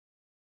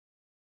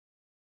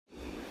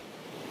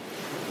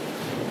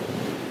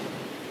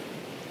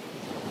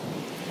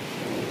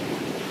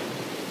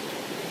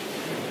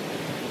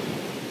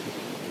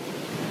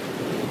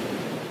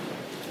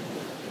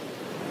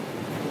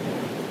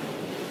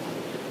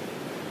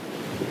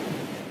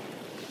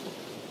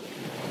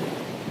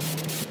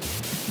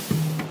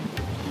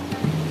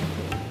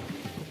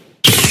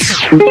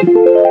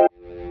Welcome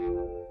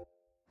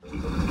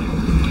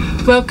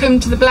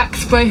to the Black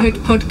Spray Hood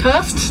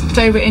podcast.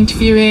 Today we're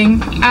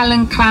interviewing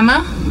Alan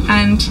Clammer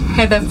and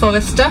Heather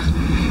Forrester.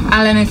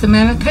 Alan is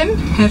American,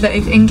 Heather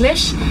is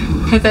English.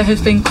 Heather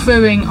has been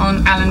crewing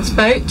on Alan's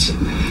boat,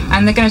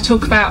 and they're going to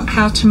talk about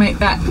how to make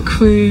that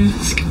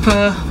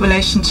crew-skipper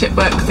relationship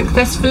work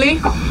successfully.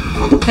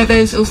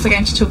 Heather's also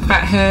going to talk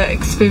about her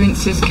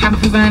experiences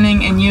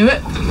campervanning in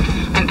Europe,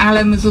 and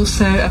Alan was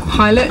also a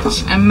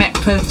pilot and met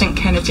President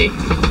Kennedy.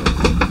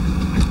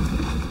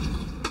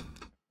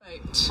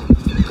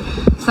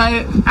 So,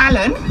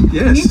 Alan,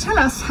 yes. Can you tell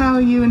us how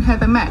you and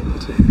Heather met?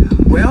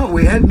 Well,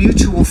 we had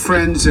mutual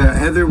friends.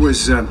 Heather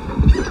was,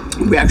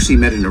 we actually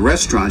met in a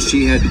restaurant.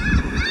 She had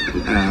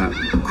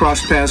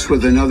crossed paths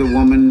with another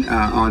woman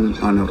on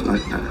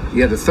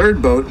yet a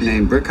third boat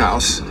named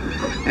Brickhouse.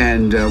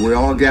 And we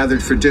all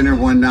gathered for dinner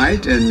one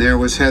night, and there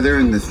was Heather.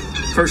 And the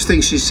first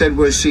thing she said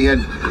was she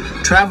had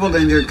traveled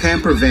in her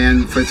camper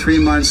van for 3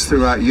 months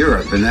throughout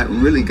Europe. And that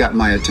really got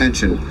my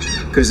attention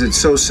because it's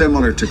so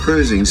similar to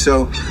cruising.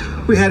 So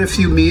we had a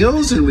few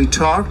meals and we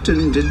talked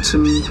and did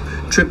some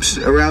trips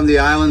around the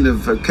island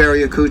of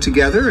Carriacou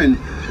together, and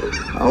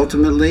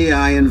ultimately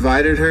I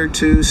invited her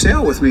to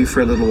sail with me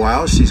for a little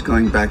while. She's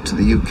going back to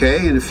the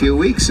UK in a few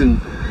weeks, and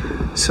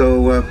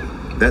so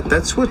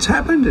that's what's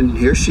happened, and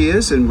here she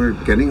is, and we're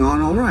getting on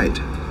all right.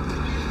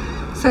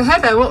 So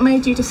Heather, what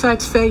made you decide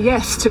to say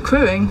yes to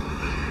crewing?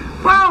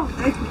 Well,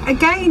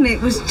 again,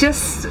 it was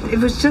just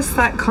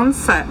that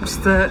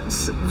concept that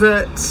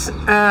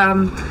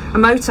a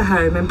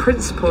motorhome in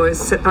principle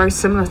is very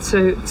similar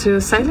to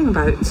a sailing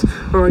boat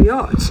or a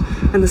yacht,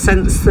 in the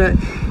sense that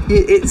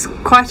it's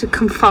quite a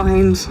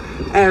confined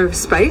area of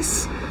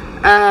space.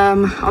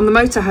 On the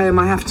motorhome,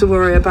 I have to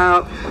worry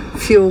about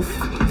fuel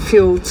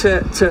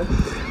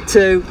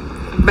to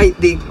make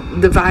the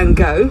van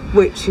go,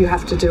 which you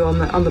have to do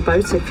on the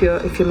boat if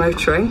you're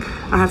motoring.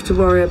 I have to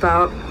worry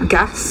about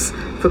gas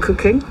for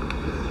cooking.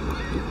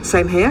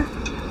 Same here.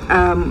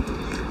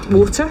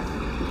 Water.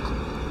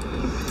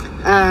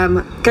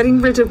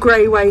 Getting rid of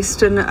grey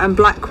waste and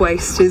black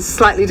waste is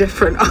slightly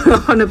different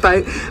on a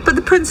boat, but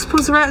the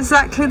principles are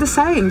exactly the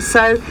same.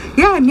 So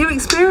yeah, new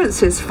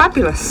experiences,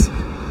 fabulous.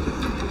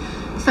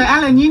 So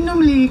Alan, you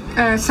normally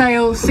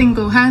sail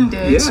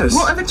single-handed. Yes.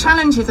 What are the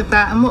challenges of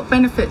that, and what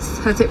benefits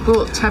has it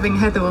brought having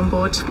Heather on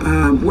board?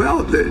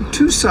 Well, there are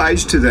two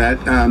sides to that.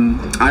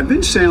 I've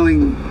been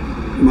sailing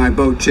my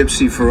boat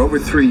Gypsy for over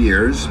 3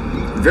 years,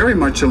 very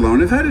much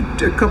alone. I've had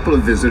a couple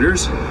of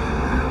visitors,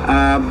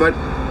 but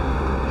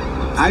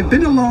I've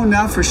been alone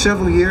now for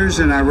several years,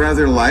 and I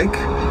rather like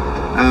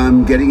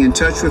getting in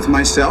touch with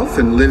myself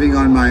and living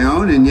on my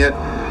own. And yet,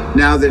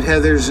 now that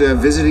Heather's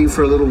visiting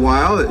for a little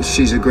while,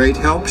 she's a great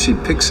help. She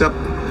picks up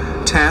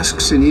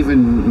tasks and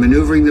even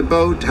maneuvering the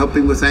boat,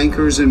 helping with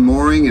anchors and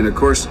mooring, and of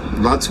course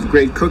lots of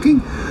great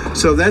cooking.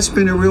 So that's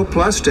been a real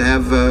plus to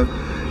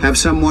have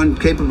someone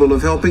capable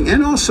of helping,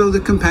 and also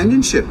the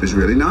companionship is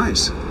really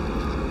nice.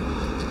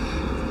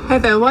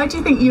 Heather, why do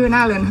you think you and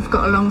Alan have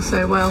got along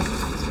so well?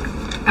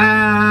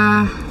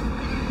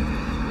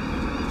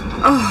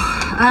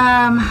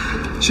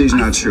 She's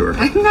not sure. No,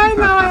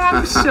 I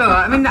am sure.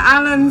 I mean,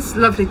 Alan's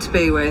lovely to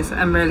be with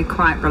and really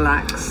quite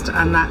relaxed,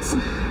 and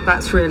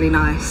that's really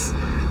nice.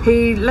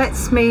 He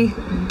lets me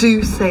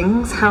do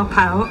things, help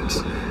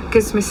out,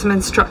 gives me some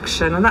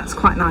instruction, and that's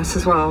quite nice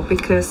as well,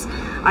 because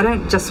I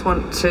don't just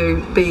want to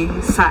be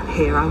sat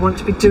here. I want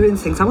to be doing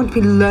things. I want to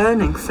be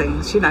learning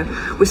things. You know,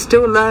 we're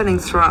still learning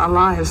throughout our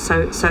lives,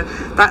 so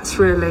that's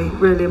really,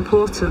 really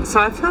important.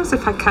 So I feel as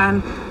if I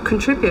can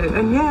contribute,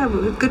 and yeah,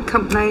 we're good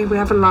company. We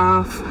have a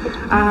laugh,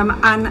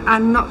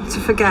 and not to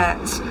forget,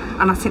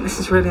 and I think this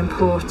is really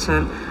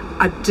important,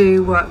 I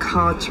do work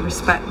hard to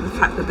respect the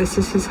fact that this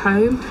is his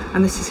home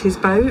and this is his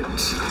boat.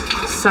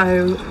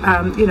 So,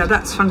 you know,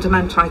 that's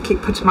fundamental. I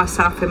keep putting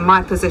myself in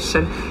my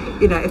position.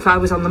 You know, if I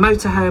was on the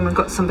motorhome and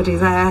got somebody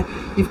there,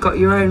 you've got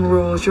your own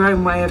rules, your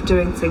own way of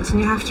doing things, and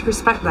you have to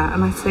respect that.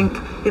 And I think,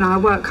 you know, I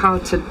work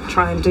hard to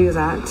try and do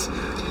that.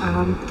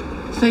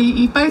 So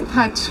you both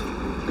had,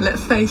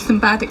 let's say, some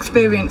bad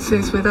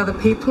experiences with other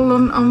people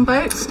on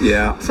boats.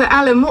 Yeah. So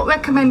Alan, what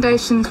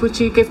recommendations would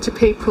you give to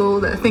people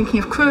that are thinking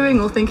of crewing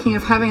or thinking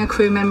of having a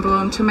crew member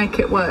on to make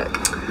it work?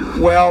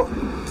 Well,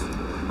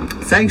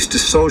 thanks to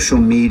social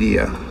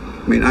media,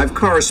 I mean, I've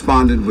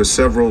corresponded with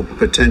several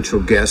potential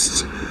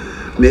guests,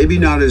 maybe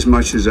not as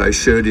much as I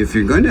should. If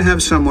you're going to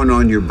have someone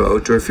on your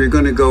boat, or if you're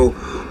going to go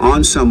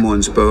on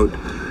someone's boat,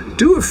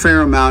 do a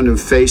fair amount of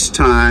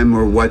FaceTime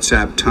or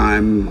WhatsApp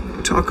time.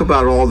 Talk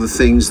about all the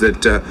things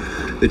that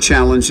the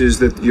challenges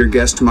that your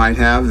guest might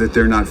have that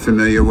they're not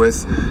familiar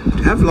with.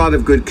 Have a lot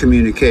of good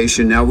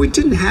communication. Now, we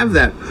didn't have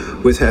that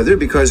with Heather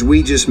because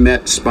we just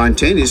met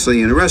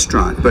spontaneously in a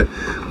restaurant. But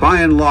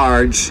by and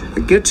large,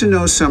 get to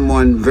know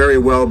someone very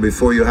well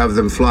before you have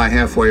them fly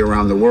halfway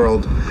around the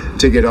world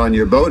to get on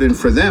your boat. And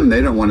for them,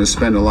 they don't want to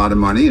spend a lot of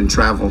money and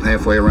travel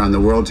halfway around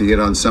the world to get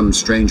on some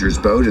stranger's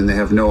boat, and they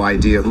have no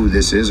idea who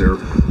this is or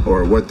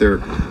what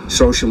they're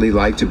socially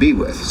like to be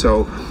with.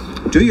 So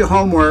do your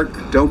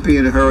homework. Don't be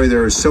in a hurry.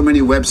 There are so many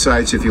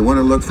websites. If you want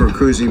to look for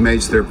cruising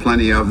mates, there are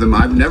plenty of them.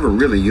 I've never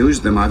really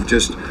used them. I've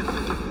just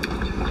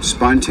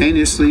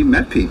spontaneously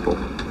met people.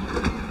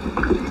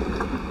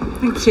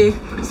 Thank you.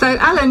 So,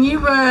 Alan, you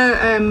were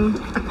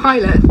a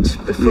pilot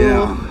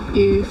before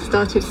you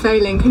started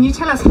sailing. Can you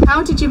tell us,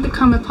 how did you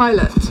become a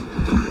pilot?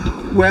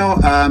 Well,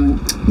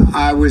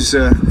 I was,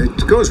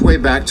 it goes way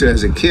back to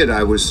as a kid.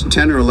 I was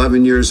 10 or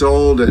 11 years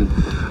old, and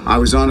I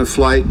was on a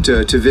flight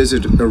to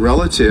visit a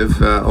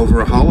relative over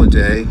a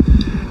holiday.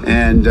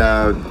 And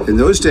in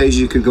those days,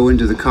 you could go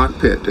into the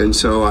cockpit. And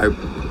so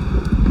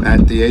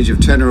at the age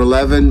of 10 or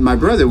 11, my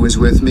brother was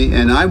with me,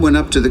 and I went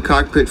up to the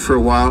cockpit for a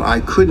while.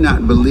 I could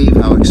not believe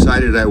how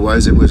excited I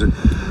was. It was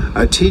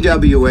a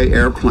TWA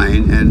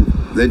airplane, and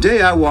the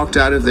day I walked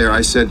out of there,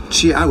 I said,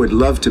 gee, I would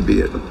love to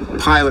be a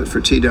pilot for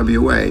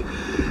TWA.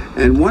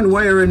 And one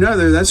way or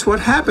another, that's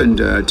what happened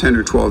 10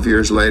 or 12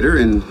 years later,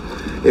 and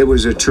it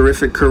was a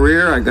terrific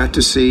career. I got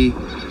to see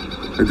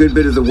a good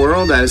bit of the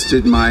world, as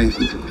did my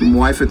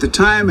wife at the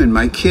time and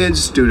my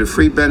kids, due to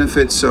free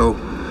benefits. So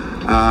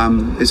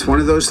it's one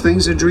of those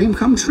things, a dream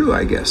come true,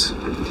 I guess.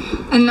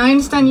 And I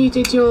understand you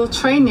did your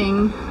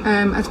training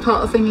as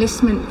part of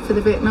enlistment for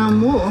the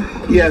Vietnam War.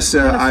 Yes,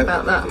 tell us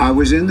about that? I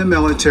was in the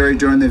military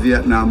during the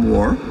Vietnam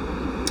War,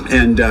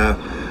 and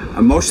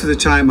most of the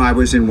time I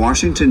was in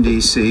Washington,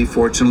 D.C.,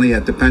 fortunately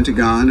at the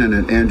Pentagon and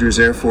at Andrews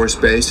Air Force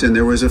Base, and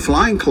there was a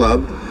flying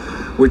club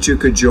which you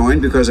could join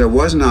because I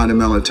was not a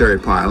military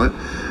pilot.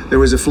 There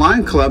was a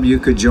flying club you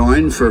could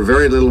join for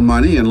very little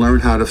money and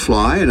learn how to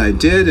fly, and I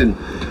did, and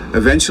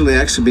eventually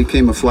actually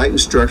became a flight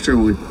instructor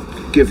and would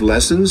give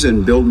lessons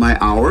and build my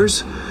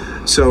hours.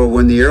 So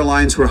when the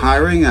airlines were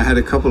hiring, I had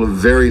a couple of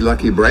very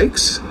lucky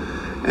breaks,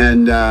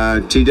 and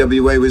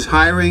TWA was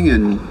hiring,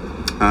 and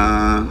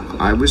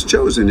I was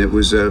chosen. It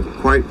was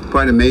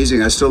quite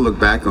amazing. I still look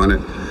back on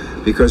it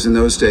because in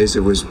those days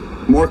it was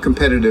more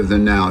competitive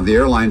than now. The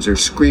airlines are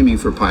screaming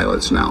for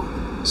pilots now.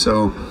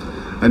 So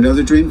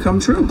another dream come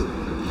true.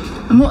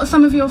 And what are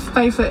some of your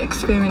favorite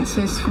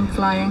experiences from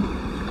flying?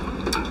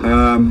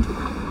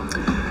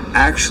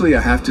 Actually,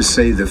 I have to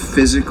say the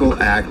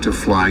physical act of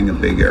flying a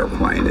big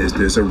airplane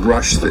there's a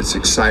rush that's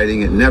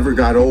exciting. It never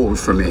got old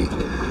for me.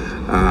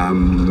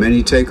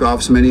 Many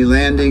takeoffs, many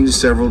landings,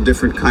 several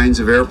different kinds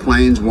of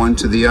airplanes, one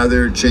to the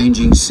other,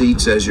 changing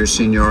seats as your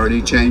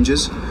seniority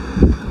changes.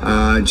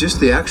 Just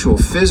the actual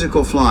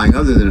physical flying,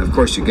 other than, of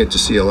course, you get to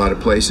see a lot of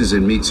places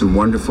and meet some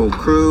wonderful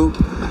crew,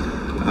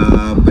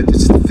 but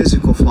it's the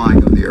physical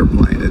flying of the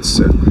airplane.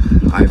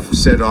 I've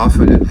said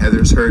often, and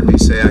Heather's heard me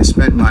say, I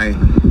spent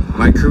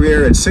my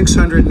career at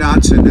 600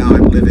 knots, and now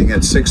I'm living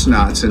at 6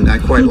 knots, and I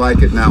quite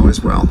like it now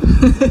as well.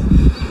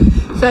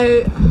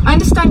 So I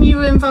understand you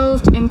were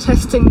involved in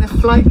testing the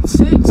flight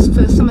suits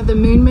for some of the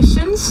moon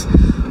missions.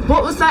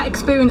 What was that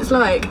experience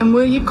like, and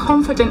were you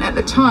confident at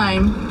the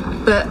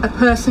time that a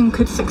person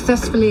could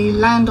successfully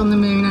land on the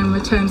moon and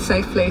return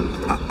safely?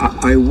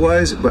 I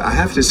was, but I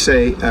have to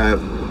say,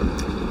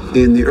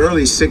 in the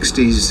early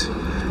 60s,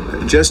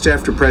 just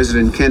after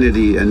President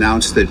Kennedy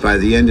announced that by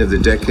the end of the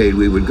decade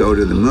we would go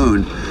to the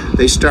moon,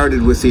 they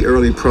started with the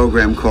early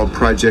program called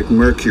Project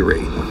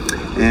Mercury.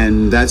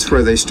 And that's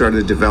where they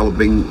started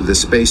developing the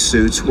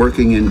spacesuits,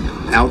 working in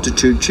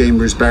altitude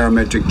chambers,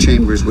 barometric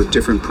chambers with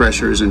different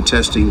pressures and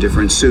testing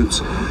different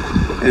suits.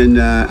 And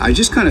I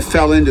just kind of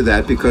fell into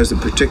that because the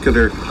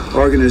particular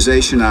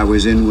organization I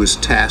was in was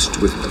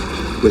tasked with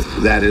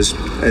that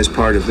as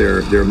part of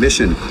their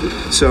mission.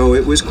 So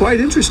it was quite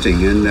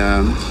interesting.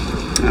 And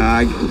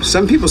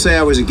some people say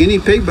I was a guinea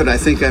pig, but I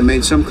think I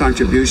made some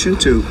contribution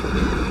to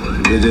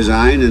the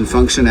design and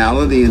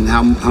functionality and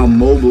how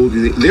mobile.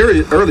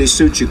 Their early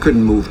suits, you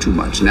couldn't move too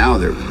much. Now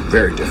they're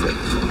very different.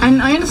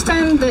 And I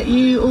understand that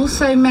you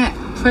also met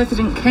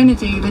President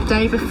Kennedy the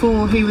day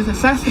before he was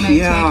assassinated.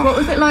 Yeah. What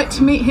was it like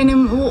to meet him,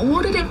 and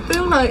what did it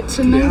feel like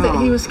to know that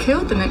he was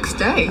killed the next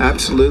day?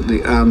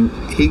 Absolutely.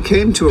 He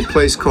came to a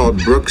place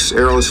called Brooks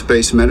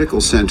Aerospace Medical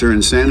Center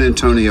in San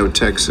Antonio,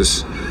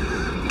 Texas,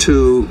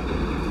 to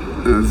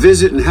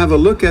visit and have a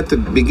look at the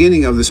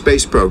beginning of the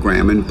space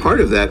program. And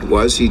part of that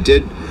was he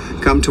did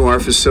come to our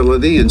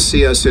facility and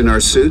see us in our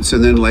suits,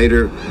 and then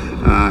later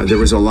there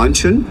was a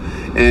luncheon,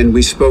 and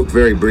we spoke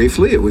very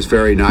briefly. It was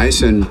very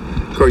nice, and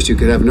of course you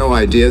could have no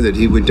idea that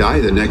he would die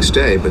the next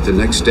day, but the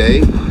next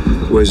day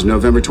was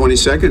November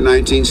 22nd,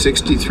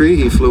 1963.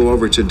 He flew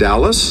over to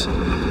Dallas,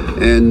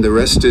 and the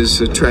rest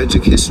is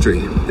tragic history.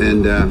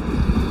 And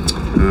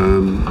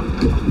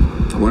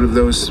one of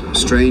those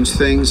strange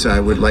things,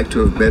 I would like to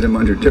have met him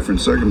under different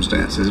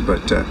circumstances,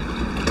 but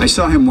I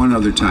saw him one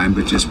other time,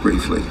 but just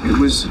briefly. It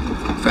was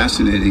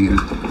fascinating and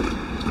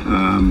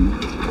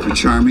a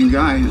charming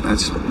guy.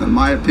 That's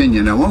my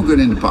opinion. I won't get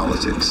into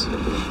politics.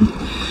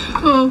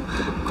 Well,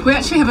 we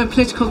actually have a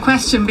political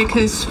question,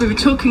 because we were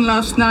talking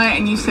last night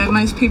and you said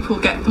most people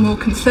get more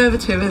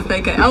conservative as they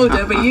get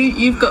older, but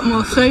you've got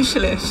more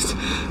socialist,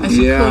 as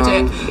you called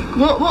it.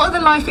 What are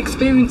the life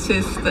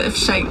experiences that have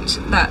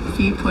shaped that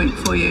viewpoint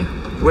for you?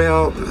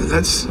 Well,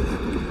 I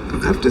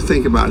have to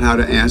think about how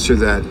to answer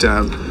that.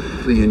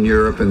 particularly in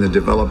Europe and the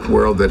developed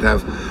world, that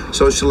have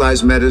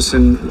socialized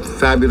medicine,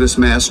 fabulous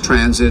mass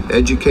transit,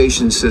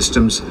 education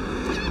systems,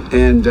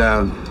 and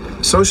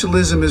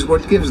socialism is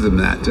what gives them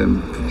that.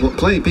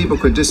 Plenty of people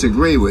could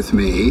disagree with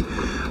me,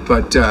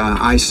 but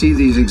I see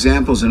these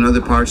examples in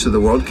other parts of the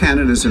world.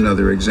 Canada's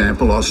another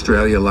example,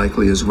 Australia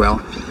likely as well.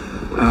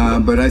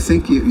 But I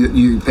think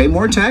you pay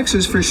more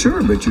taxes for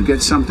sure, but you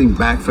get something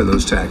back for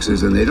those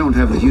taxes, and they don't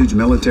have the huge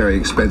military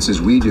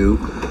expenses we do.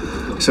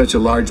 Such a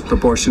large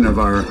proportion of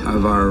our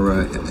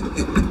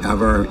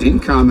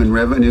income and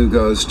revenue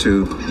goes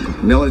to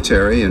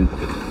military, and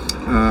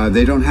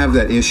they don't have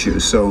that issue.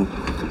 So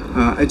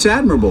it's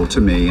admirable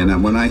to me.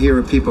 And when I hear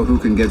of people who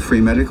can get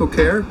free medical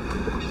care,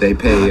 they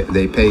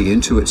pay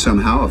into it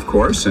somehow, of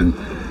course. And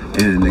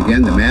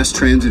again, the mass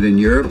transit in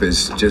Europe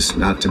is just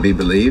not to be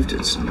believed.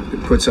 It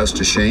puts us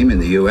to shame in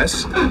the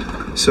U.S.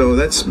 So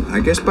that's,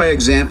 I guess, by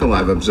example,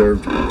 I've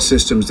observed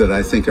systems that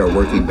I think are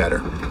working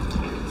better.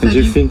 And do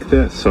you think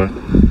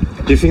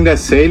that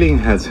sailing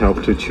has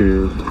helped you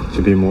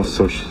to be more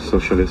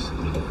socialist?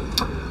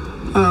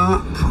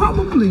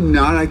 Probably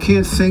not. I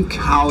can't think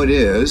how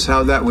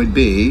that would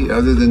be,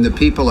 other than the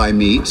people I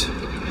meet.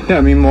 Yeah,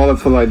 I mean more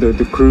for like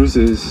the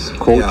cruises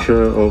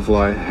culture of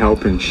like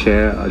help and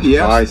share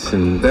advice.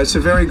 And that's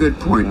a very good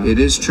point. It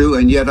is true,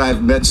 and yet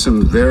I've met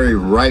some very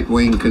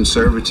right-wing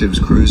conservatives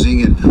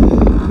cruising, and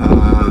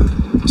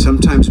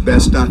sometimes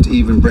best not to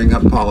even bring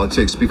up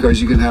politics,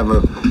 because you can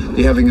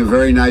be having a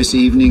very nice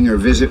evening or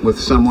visit with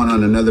someone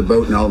on another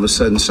boat, and all of a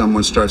sudden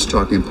someone starts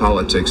talking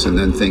politics, and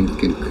then things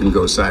can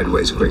go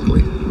sideways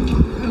quickly.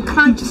 Can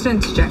I just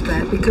interject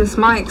there? Because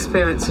my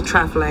experience of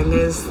travelling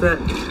is that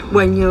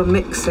when you're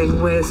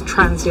mixing with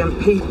transient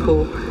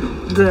people,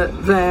 that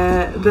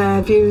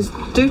their views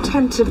do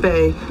tend to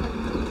be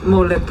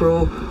more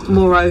liberal,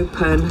 more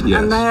open,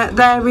 yes. And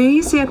they're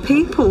easier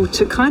people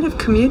to kind of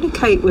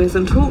communicate with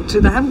and talk to.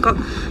 They haven't got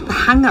the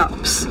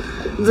hang-ups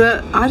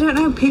that, I don't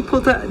know, people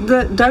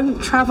that don't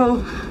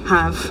travel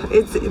have.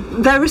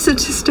 There is a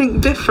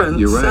distinct difference.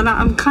 You're right. And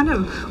I'm kind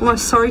of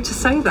almost sorry to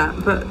say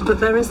that, but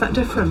there is that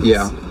difference.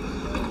 Yeah.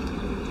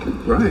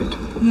 Right.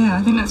 Yeah,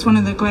 I think that's one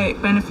of the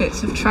great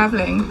benefits of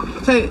travelling.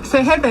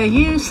 So Heather,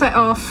 you set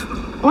off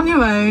on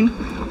your own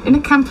in a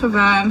camper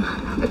van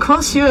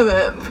across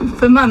Europe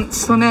for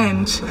months on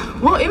end.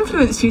 What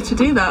influenced you to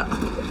do that?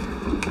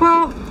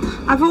 Well,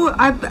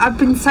 I've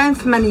been saying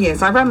for many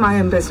years, I ran my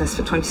own business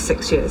for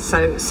 26 years.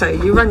 So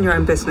you run your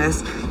own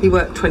business, you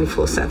work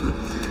 24/7.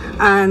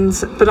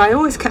 But I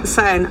always kept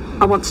saying,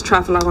 I want to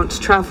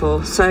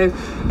travel. So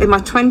in my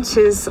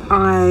 20s,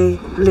 I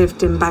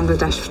lived in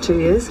Bangladesh for 2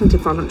 years and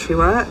did voluntary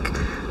work.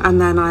 And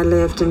then I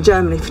lived in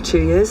Germany for 2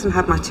 years and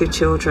had my 2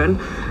 children.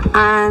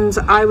 And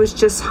I was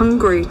just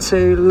hungry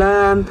to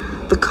learn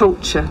the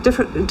culture,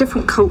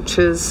 different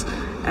cultures,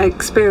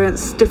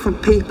 experience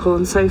different people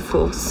and so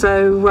forth.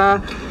 So,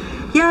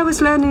 I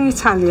was learning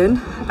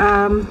Italian.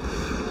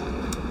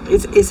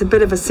 It's a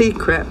bit of a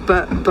secret,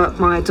 but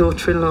my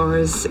daughter-in-law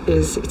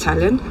is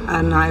Italian,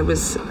 and I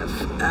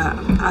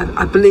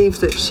believe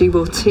that she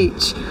will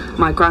teach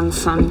my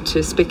grandson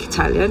to speak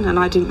Italian, and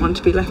I didn't want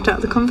to be left out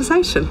of the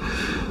conversation.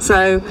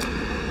 So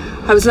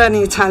I was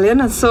learning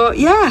Italian and thought,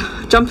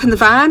 jump in the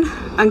van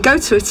and go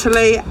to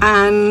Italy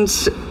and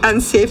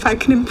see if I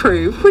can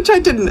improve, which I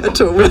didn't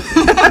at all.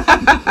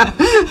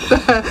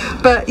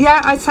 but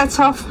I set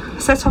off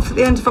at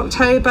the end of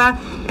October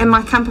in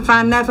my camper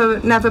van.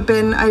 Never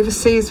been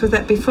overseas with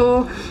it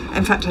before.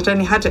 In fact, I'd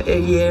only had it a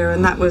year,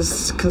 and that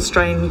was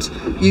constrained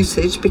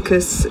usage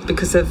because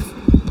of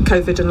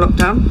COVID and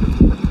lockdown.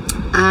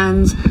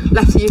 And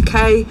left the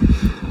UK,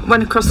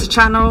 went across the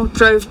Channel,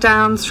 drove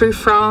down through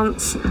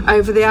France,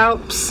 over the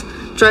Alps,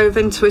 drove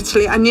into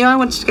Italy. I knew I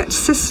wanted to get to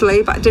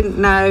Sicily, but I didn't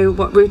know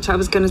what route I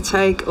was going to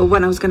take or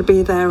when I was going to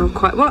be there or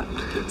quite what.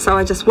 So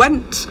I just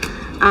went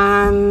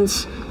and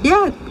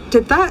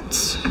did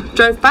that,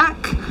 drove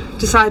back,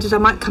 decided I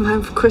might come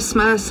home for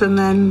Christmas, and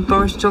then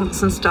Boris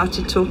Johnson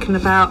started talking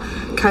about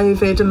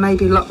COVID and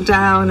maybe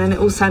lockdown, and it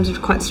all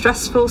sounded quite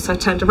stressful. So I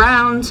turned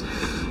around,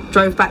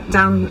 drove back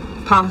down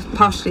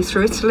partially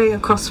through Italy,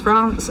 across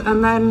France,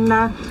 and then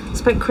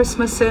spent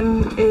Christmas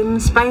in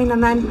Spain,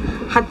 and then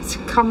had to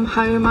come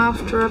home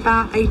after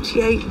about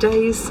 88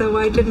 days, so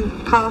I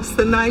didn't pass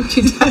the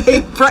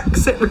 90-day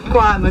Brexit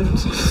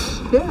requirement.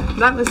 Yeah,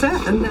 that was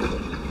it, and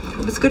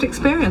it was a good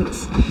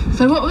experience.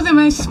 So what were the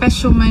most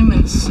special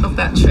moments of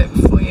that trip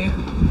for you?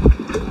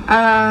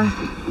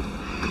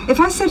 If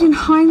I said in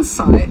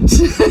hindsight,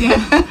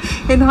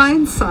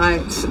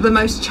 the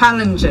most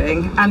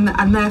challenging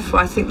and therefore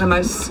I think the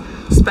most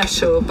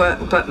special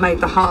but made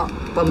the heart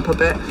bump a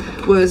bit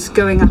was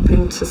going up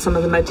into some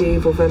of the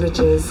medieval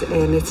villages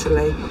in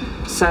Italy.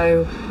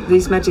 So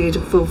these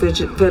medieval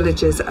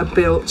villages are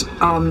built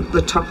on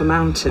the top of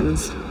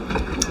mountains.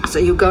 So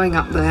you're going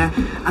up there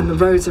and the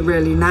roads are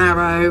really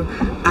narrow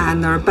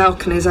and there are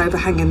balconies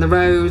overhanging the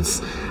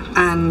roads,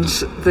 and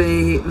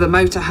the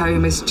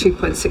motorhome is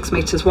 2.6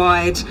 metres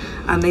wide,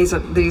 and these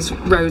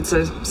roads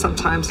are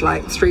sometimes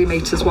like 3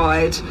 metres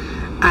wide,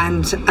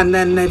 and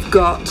then they've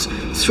got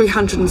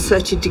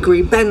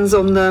 330-degree bends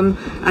on them,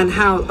 and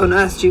how on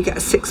earth do you get a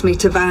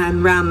 6-metre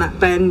van round that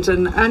bend?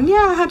 And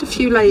yeah, I had a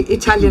few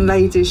Italian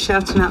ladies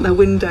shouting out their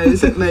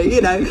windows at me,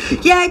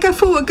 yeah, go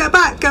forward, go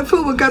back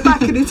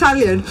in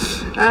Italian,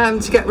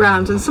 to get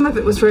round. And some of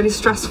it was really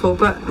stressful,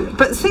 but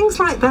things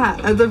like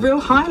that are the real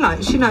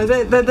highlights.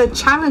 They're the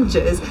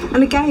challenges.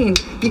 And again,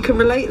 you can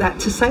relate that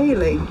to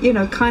sailing.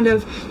 Kind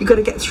of, you've got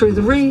to get through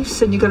the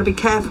reefs, and you've got to be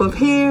careful of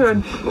here,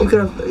 and you've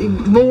got to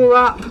moor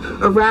up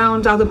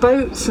around other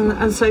boats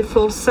and so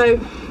forth. So,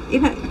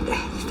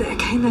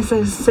 again, there's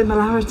those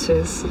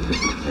similarities.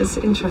 It's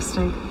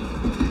interesting.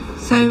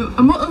 So,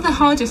 and what are the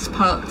hardest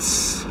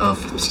parts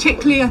of,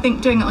 particularly I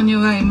think doing it on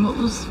your own, what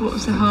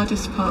was the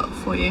hardest part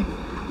for you?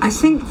 I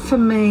think for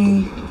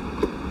me,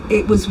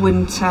 it was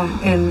winter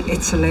in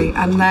Italy,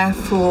 and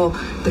therefore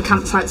the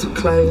campsites were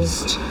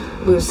closed.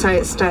 We were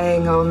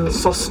staying on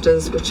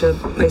sostas, which are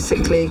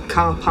basically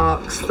car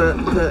parks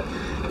that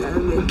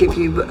give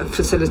you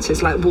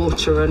facilities like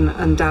water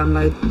and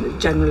download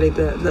generally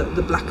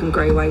the black and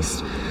grey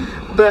waste.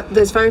 But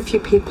there's very few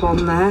people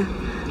on there,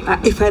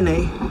 if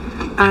any,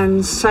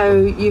 and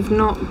so you've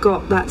not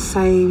got that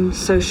same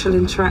social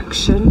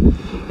interaction,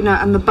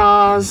 and the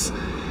bars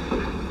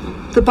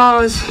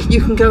you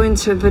can go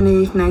into of an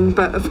evening,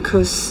 but of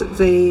course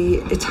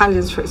the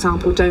Italians, for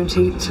example, don't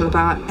eat till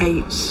about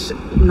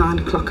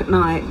 8-9 o'clock at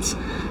night.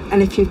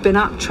 And if you've been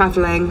up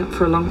travelling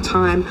for a long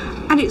time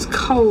and it's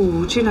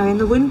cold, in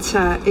the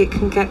winter it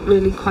can get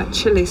really quite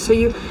chilly.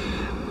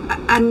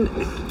 And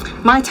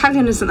my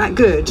Italian isn't that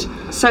good,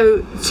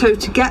 so to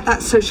get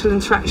that social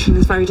interaction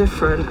is very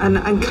different.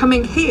 And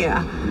coming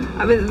here,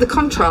 I mean, the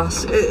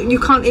contrast, you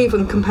can't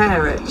even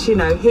compare it.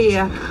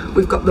 Here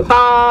we've got the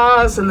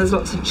bars and there's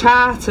lots of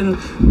chat, and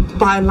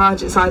by and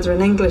large it's either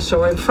in English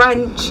or in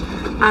French.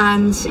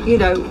 And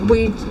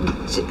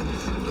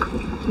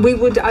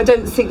I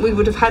don't think we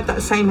would have had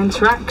that same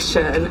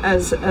interaction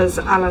as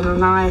Alan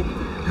and I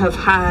have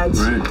had,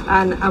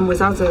 right, and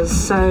with others.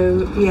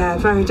 So yeah,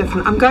 very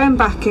different. I'm going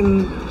back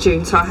in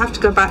June, so I have to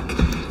go back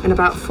in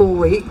about 4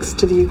 weeks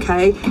to the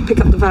UK, pick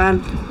up the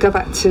van, go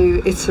back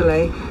to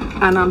Italy,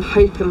 and I'm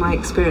hoping my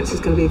experience is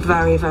going to be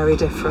very, very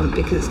different,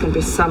 because it's going to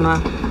be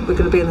summer, we're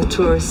going to be in the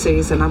tourist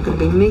season, I'm going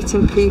to be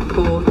meeting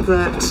people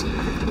that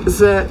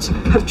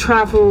have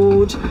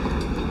travelled,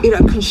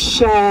 can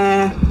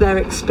share their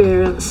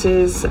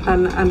experiences,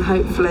 and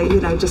hopefully,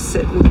 just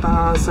sit in the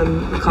bars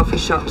and the coffee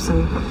shops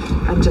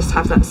and just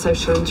have that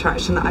social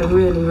interaction that I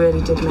really,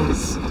 really did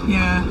miss.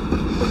 Yeah.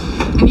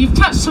 And you've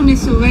touched on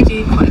this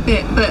already quite a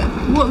bit, but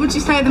what would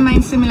you say are the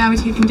main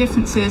similarities and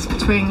differences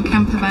between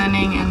camper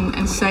vanning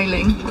and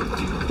sailing?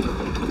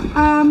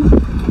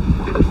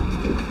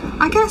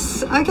 I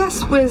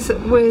guess with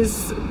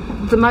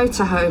the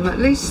motorhome, at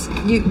least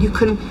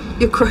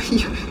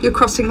you're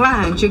crossing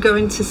land, you're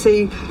going to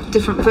see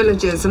different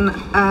villages and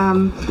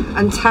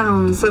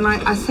towns, and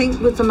I think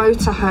with the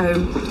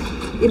motorhome,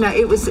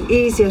 it was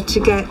easier to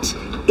get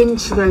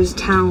into those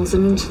towns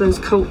and into those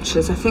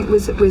cultures. I think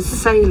with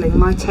sailing,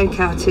 my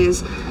takeout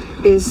is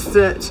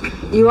that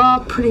you are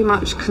pretty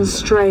much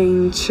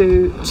constrained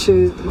to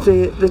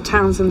the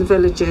towns and the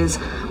villages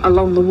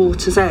along the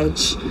water's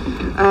edge.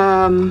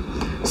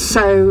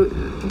 So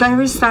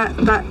there is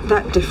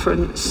that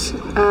difference.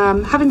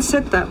 Having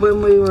said that,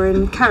 when we were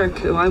in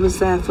Carriacou, I was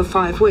there for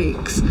 5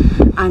 weeks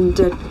and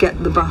did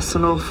get the bus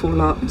an awful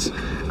lot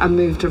and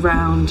moved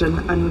around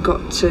and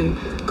got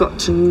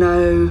to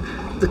know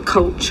the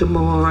culture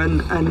more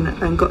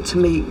and got to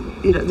meet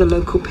the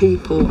local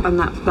people, and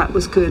that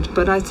was good.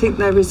 But I think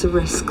there is a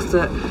risk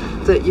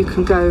that you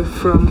can go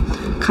from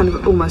kind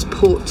of almost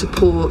port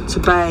to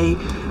bay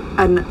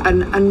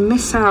and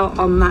miss out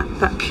on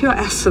that pure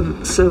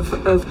essence of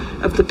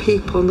the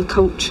people and the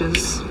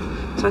cultures.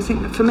 So I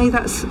think for me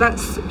that's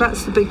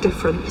the big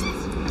difference.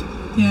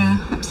 Yeah,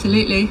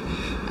 absolutely.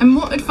 And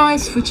what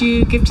advice would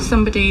you give to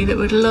somebody that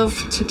would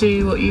love to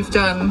do what you've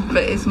done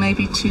but is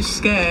maybe too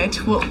scared?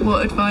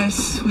 What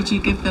advice would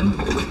you give them?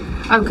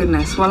 Oh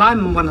goodness, well,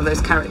 I'm one of those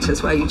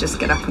characters where you just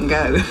get up and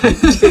go and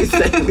do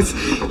things.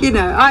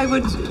 I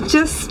would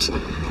just...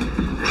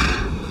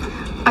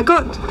 I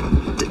got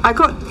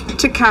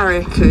to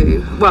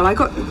Carriacou. Well, I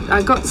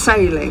got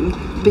sailing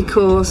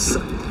because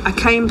I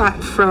came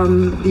back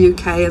from the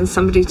UK and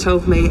somebody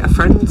told me, a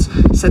friend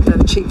said there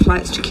were cheap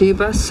flights to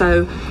Cuba,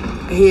 so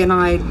he and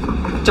I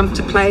jumped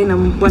a plane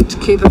and went to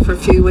Cuba for a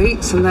few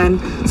weeks, and then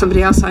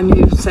somebody else I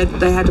knew said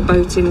they had a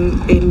boat in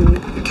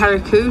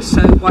Carriacou,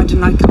 so why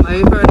didn't I come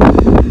over?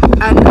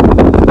 And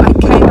I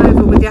came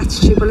over with the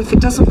attitude, well, if it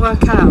doesn't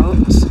work out,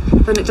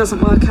 then it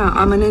doesn't work out.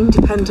 I'm an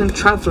independent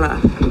traveller.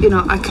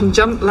 I can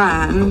jump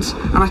land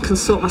and I can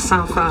sort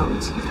myself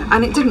out.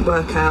 And it didn't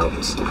work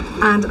out.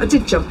 And I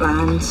did jump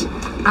land.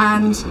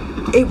 And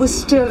it was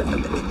still,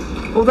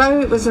 although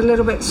it was a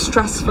little bit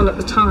stressful at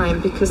the time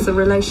because the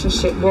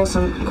relationship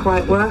wasn't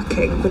quite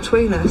working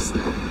between us,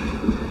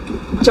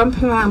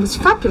 jumping around was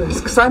fabulous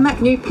because I met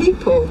new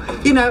people,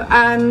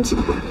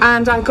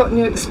 and I got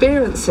new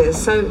experiences.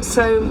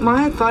 So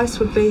my advice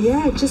would be,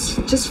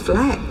 just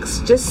flex,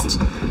 just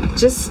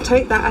just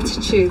take that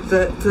attitude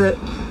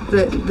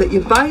that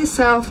you're by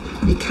yourself,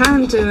 you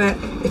can do it.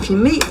 If you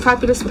meet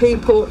fabulous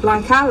people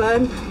like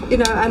Alan, you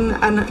know,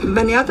 and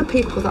many other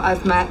people that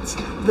I've met,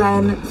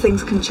 then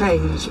things can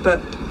change.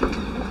 But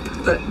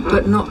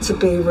not to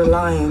be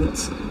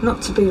reliant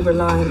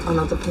on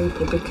other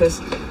people, because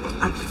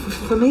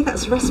for me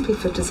that's a recipe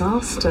for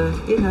disaster,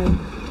 you know,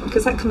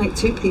 because that can make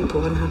two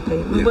people unhappy.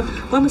 Yeah.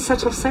 When we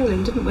set off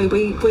sailing, didn't we?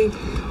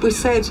 We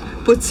said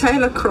we'd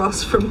sail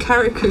across from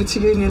Carriacou to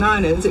Union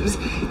Islands. It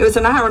was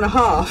an hour and a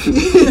half,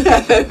 you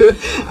know,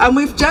 and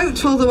we've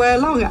joked all the way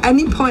along. At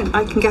any point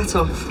I can get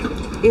off,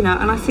 you know,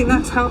 and I think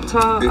that's helped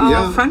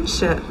our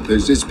friendship.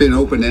 It's been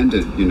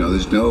open-ended, you know.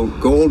 There's no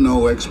goal,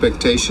 no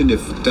expectation.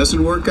 If it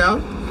doesn't work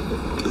out,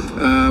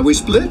 we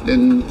split,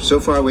 and so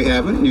far we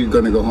haven't. You're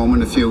going to go home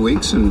in a few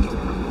weeks, and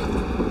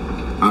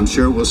I'm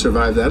sure we'll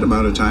survive that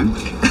amount of time.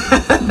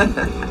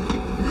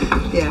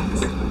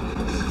 Yes.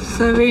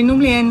 So we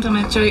normally end on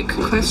a joke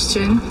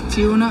question.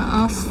 Do you want to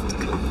ask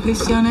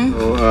Luciano?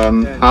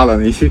 So,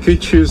 Alan, if you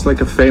could choose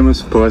like a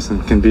famous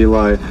person, can be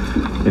like,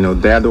 you know,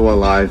 dead or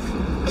alive,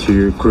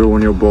 to crew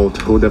on your boat,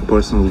 who that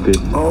person would be?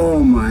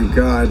 Oh my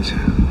God.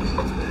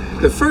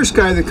 The first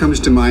guy that comes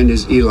to mind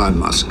is Elon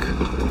Musk,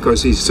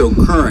 because he's so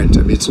current.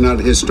 I mean, it's not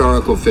a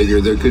historical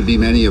figure. There could be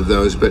many of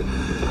those, but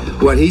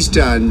what he's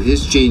done,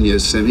 his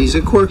genius, and he's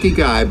a quirky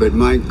guy, but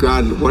my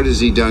God, what has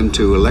he done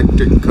to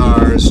electric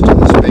cars, to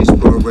the space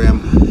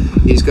program?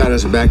 He's got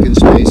us back in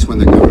space when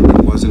the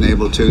government wasn't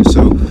able to.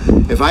 So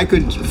if I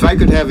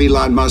could have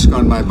Elon Musk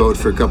on my boat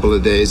for a couple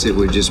of days, it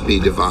would just be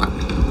divine.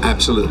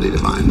 Absolutely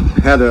divine.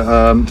 Heather,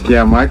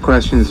 yeah, my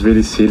question is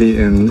really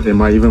silly, and it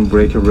might even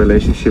break your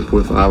relationship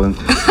with Alan.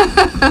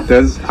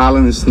 Does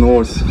Alan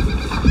snores?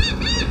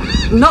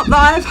 Not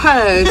that I've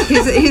heard.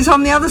 He's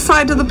on the other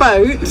side of the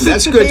boat.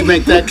 That's good to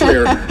make that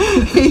clear.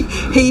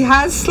 He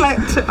has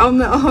slept on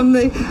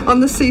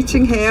the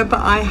seating here, but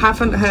I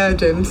haven't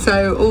heard him,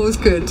 so all's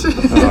good.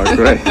 Oh,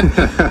 great.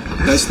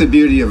 That's the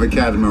beauty of a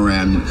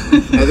catamaran.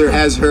 Heather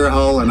has her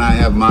hull and I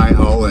have my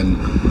hull,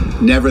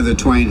 and never the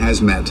twain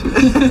has met.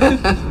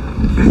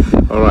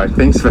 All right,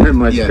 thanks very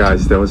much, Yeah.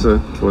 guys. That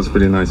was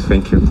really nice.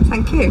 Thank you.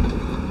 Thank you.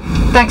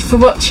 Thanks for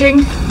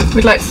watching.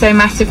 We'd like to say a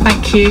massive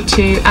thank you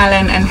to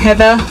Alan and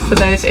Heather for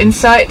those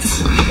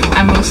insights,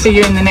 and we'll see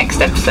you in the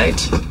next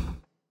episode.